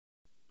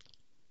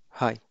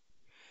Hi,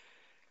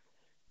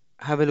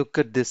 have a look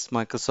at this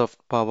Microsoft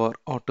Power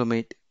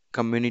Automate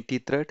community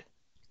thread.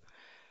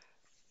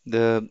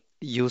 The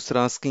user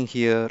asking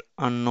here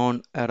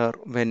unknown error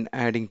when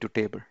adding to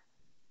table.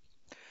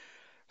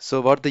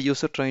 So what the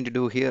user trying to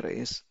do here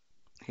is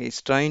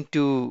he's trying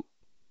to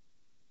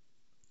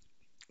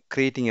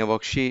creating a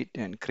worksheet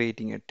and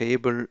creating a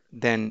table,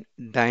 then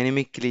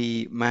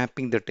dynamically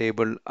mapping the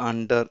table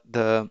under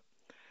the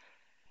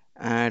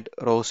add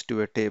rows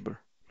to a table.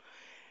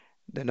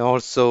 Then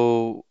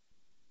also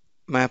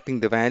mapping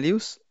the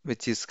values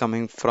which is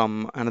coming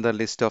from another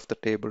list of the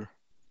table.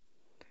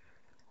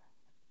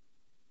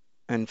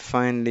 And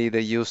finally,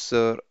 the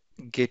user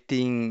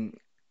getting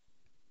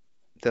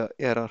the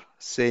error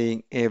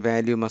saying a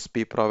value must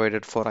be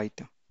provided for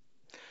item.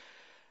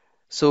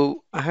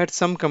 So I had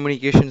some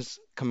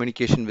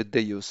communication with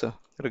the user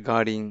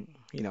regarding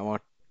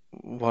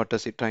what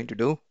does it trying to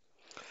do,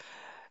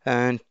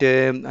 and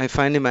I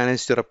finally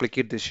managed to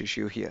replicate this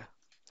issue here.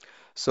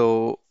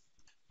 So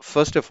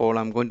first of all,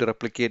 I'm going to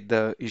replicate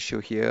the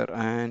issue here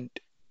and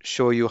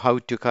show you how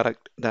to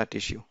correct that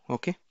issue.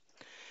 Okay,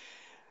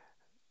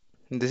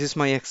 this is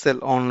my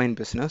Excel online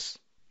business,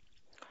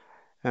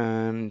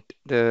 and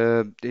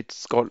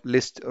it's called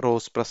list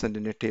rows present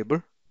in a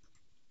table.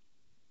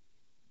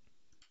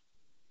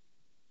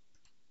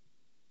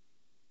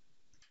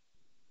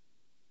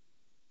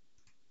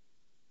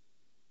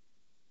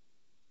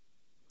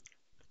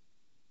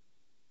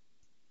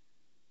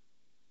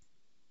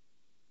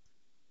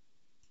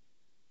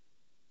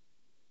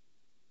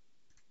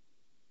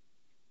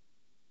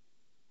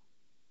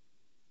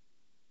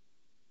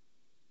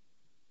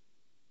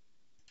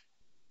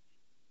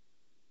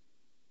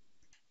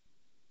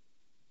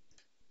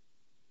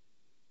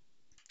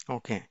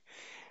 Okay.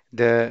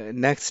 The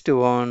next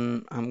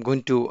one, I'm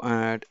going to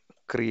add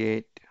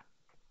create,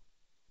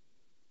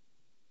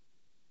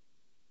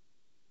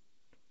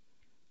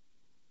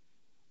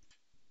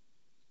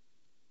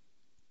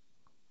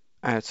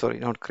 sorry,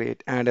 not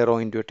create, add a row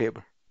into a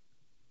table.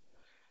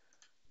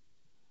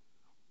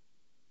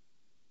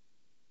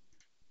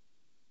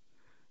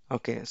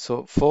 Okay,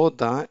 so for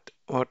that,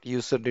 what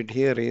user did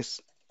here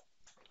is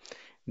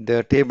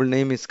the table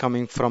name is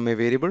coming from a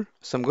variable.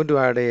 So I'm going to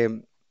add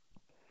a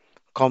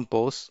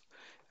compose,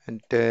 and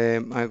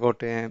I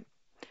got a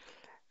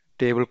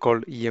table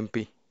called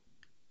EMP.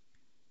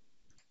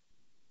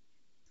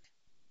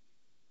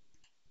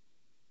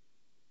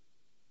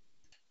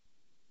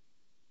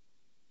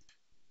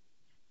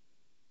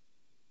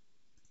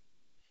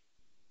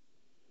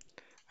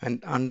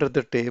 And under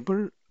the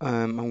table,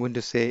 I'm going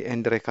to say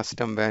enter a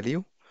custom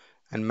value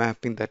and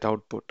mapping that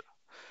output.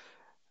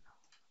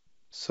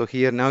 So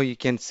here now you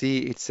can see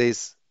it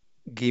says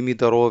give me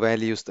the row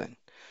values then.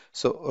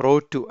 So row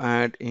to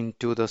add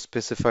into the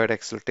specified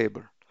Excel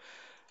table.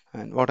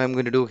 And what I'm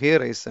going to do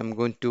here is I'm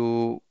going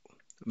to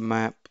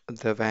map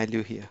the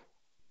value here.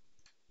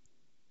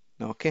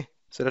 Okay,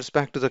 so let's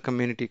back to the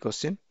community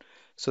question.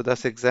 So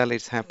that's exactly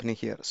it's happening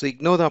here. So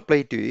ignore the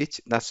apply to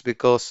each. That's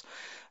because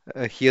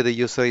here the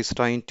user is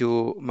trying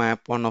to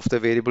map one of the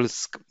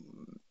variables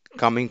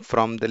coming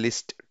from the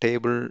list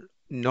table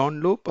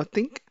non-loop, I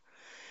think.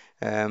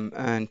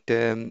 And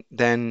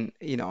then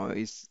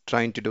is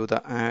trying to do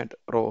the add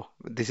row.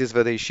 This is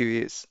where the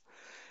issue is,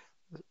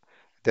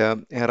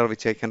 the error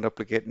which I can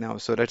replicate now.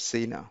 So let's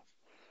see now.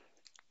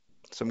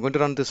 So I'm going to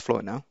run this flow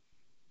now.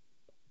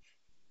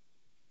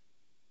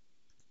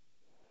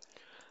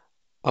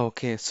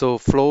 Okay, so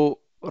flow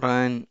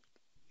ran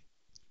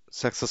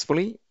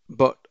successfully,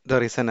 but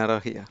there is an error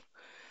here.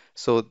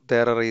 So the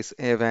error is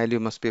a value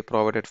must be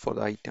provided for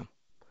the item.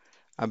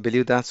 I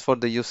believe that's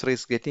what the user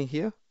is getting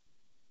here.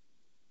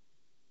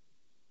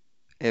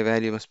 A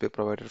value must be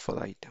provided for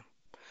the item.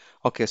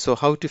 Okay, so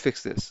how to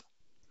fix this?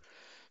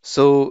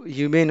 So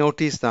you may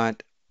notice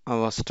that I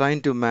was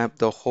trying to map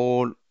the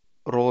whole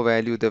row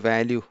value, the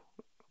value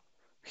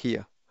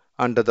here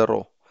under the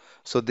row.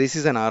 So this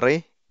is an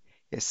array,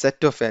 a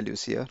set of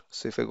values here.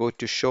 So if I go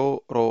to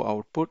show row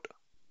output,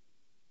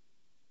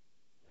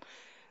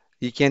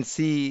 you can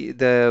see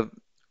the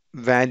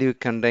value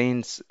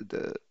contains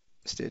the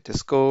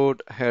status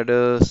code,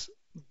 headers,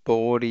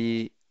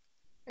 body,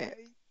 eh,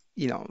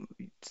 you know,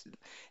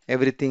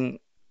 everything.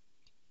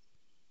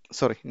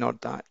 Sorry, not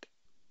that.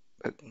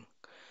 uh,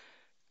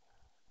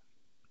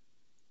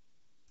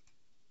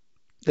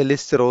 The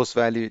list rows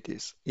value it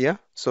is. Yeah.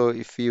 So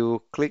if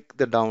you click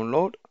the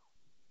download,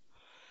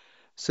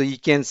 so you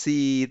can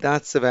see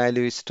that's the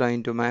value it's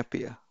trying to map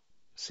here.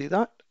 See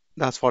that?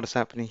 That's what is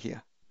happening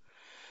here.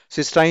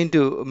 So it's trying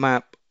to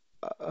map,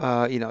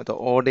 the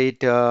O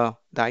data,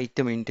 the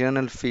item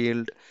internal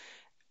field,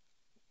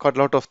 got a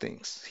lot of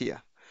things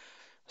here.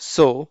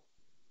 So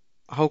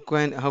how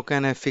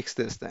can I fix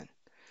this then?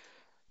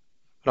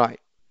 Right.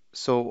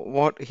 So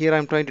what here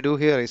I'm trying to do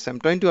here is I'm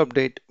trying to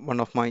update one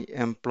of my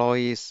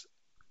employees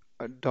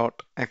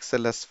dot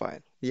XLS file.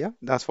 Yeah,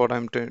 that's what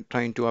I'm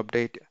trying to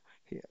update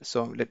here.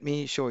 So let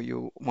me show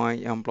you my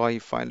employee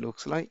file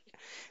looks like.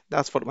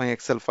 That's what my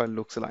Excel file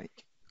looks like.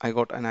 I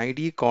got an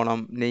ID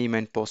column, name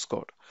and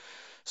postcode.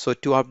 So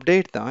to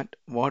update that,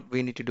 what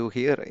we need to do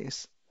here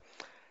is,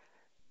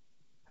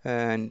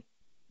 and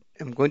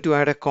I'm going to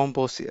add a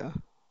compose here.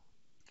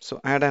 So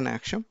add an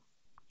action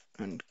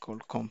and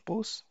called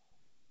compose.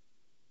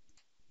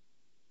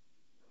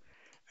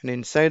 And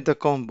inside the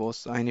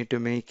compose, I need to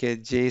make a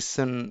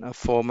JSON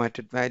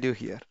formatted value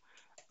here,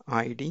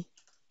 ID.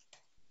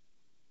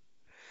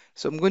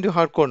 So I'm going to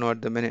hardcode now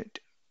at the minute.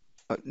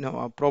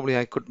 No, probably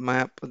I could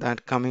map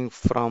that coming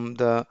from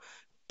the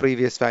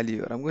previous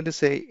value. I'm going to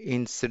say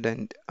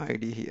incident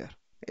ID here.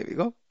 Here we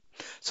go.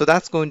 So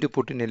that's going to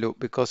put in a loop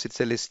because it's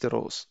a list of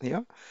rows.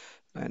 Yeah.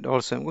 And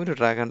also I'm going to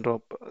drag and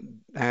drop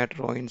add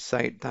row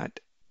inside that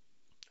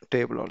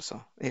table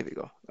also. Here we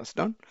go. That's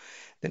done.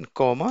 Then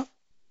comma.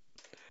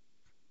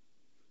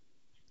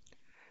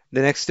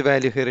 The next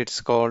value here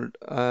it's called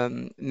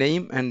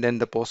name and then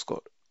the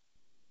postcode.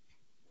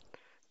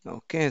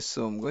 Okay,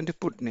 so I'm going to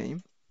put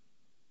name.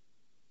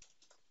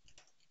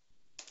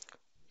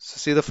 So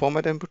see the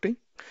format I'm putting?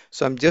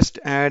 So I'm just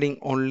adding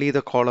only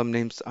the column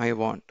names I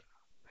want.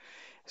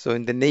 So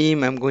in the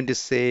name, I'm going to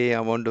say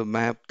I want to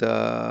map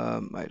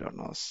the, I don't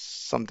know,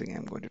 something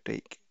I'm going to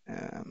take.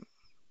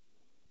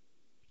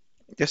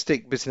 Just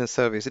take business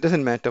service. It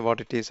doesn't matter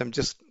what it is. I'm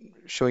just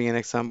showing an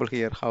example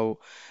here how,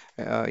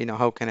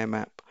 how can I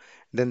map.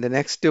 Then the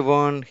next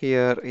one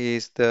here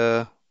is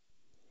the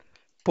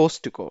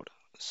postcode.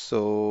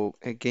 So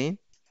again,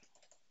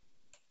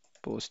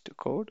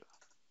 postcode,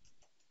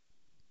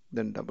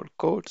 then double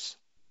quotes,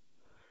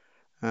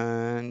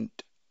 and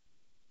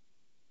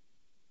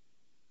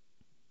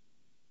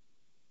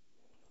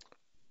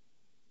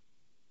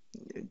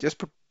just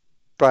put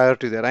prior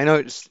to that. I know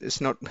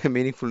it's not a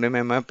meaningful name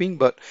I'm mapping,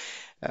 but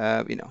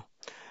uh, you know,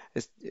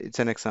 it's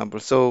an example.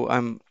 So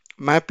I'm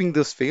mapping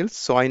those fields.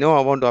 So I know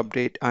I want to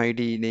update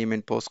ID, name,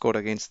 and postcode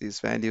against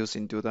these values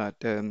into that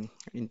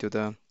into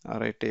the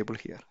array table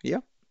here.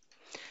 Yeah,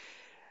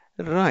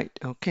 right.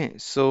 Okay.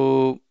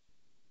 So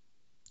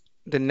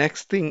the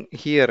next thing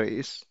here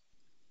is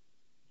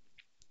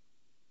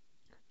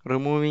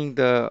removing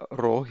the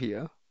row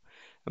here,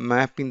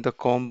 mapping the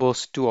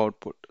combos to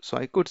output. So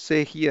I could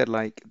say here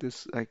like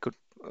this. I could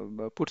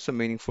put some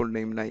meaningful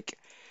name like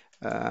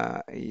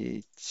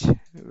each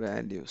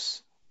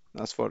values.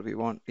 That's what we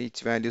want.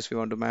 Each values we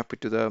want to map it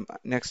to the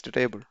next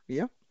table.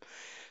 Yeah.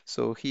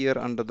 So here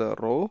under the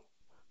row,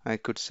 I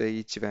could say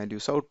each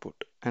values output.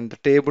 And the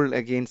table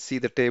again, see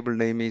the table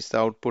name is the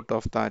output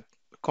of that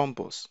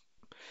compose.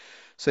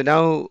 So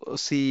now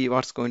see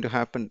what's going to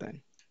happen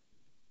then.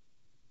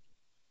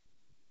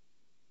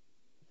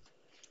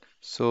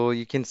 So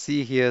you can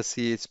see here,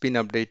 see it's been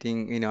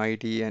updating in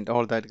ID and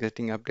all that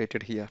getting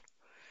updated here.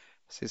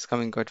 So it's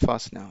coming quite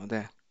fast now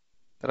there.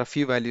 There are a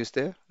few values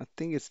there. I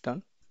think it's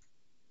done.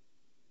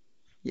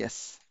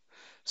 Yes.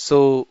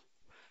 So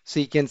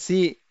you can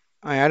see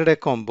I added a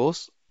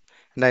combos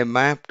and I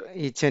mapped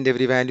each and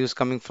every values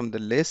coming from the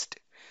list.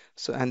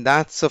 So, and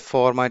that's a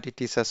format it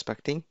is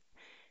expecting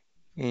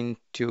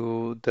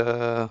into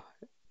the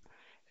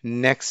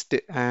next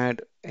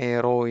add a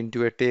row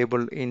into a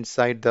table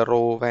inside the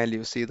row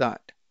value. See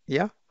that?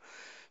 Yeah.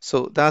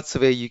 So that's the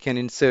way you can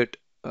insert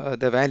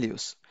the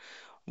values.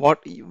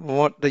 What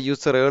the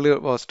user earlier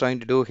was trying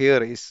to do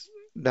here is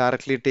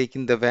directly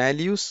taking the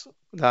values,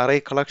 the array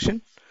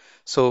collection.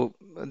 So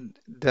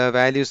the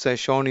values I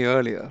shown you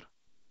earlier,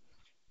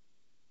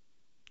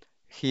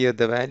 here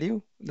the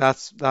value,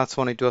 that's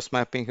when it was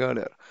mapping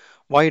earlier.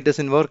 Why it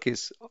doesn't work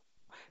is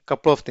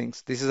couple of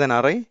things. This is an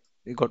array.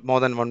 It got more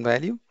than one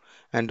value,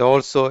 and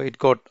also it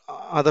got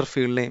other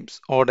field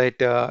names,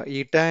 OData,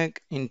 E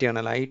tag,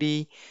 internal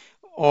ID,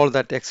 all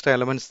that extra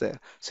elements there.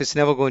 So it's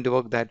never going to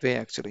work that way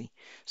actually.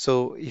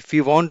 So if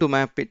you want to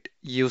map it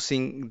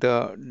using the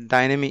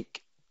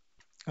dynamic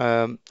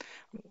um,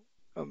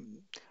 um,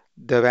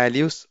 the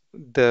values,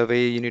 the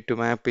way you need to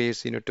map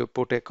is you need to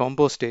put a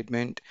combo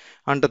statement.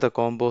 Under the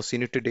combos, you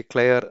need to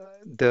declare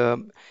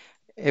the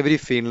every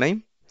field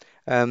name.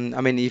 I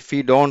mean, if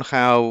you don't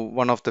have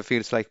one of the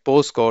fields like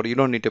postcode, you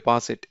don't need to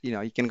pass it. You know,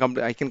 I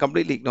can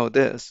completely ignore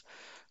this.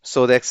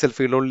 So the Excel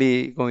field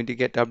only going to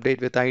get update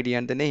with ID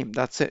and the name.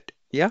 That's it.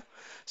 Yeah.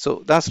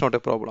 So that's not a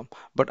problem.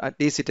 But at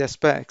least it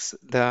expects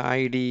the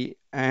ID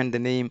and the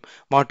name.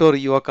 Whatever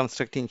you are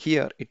constructing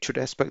here, it should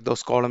expect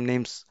those column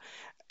names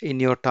in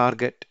your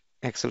target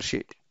Excel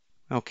sheet.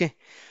 Okay.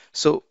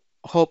 So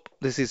hope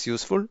this is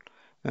useful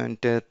and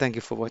thank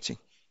you for watching.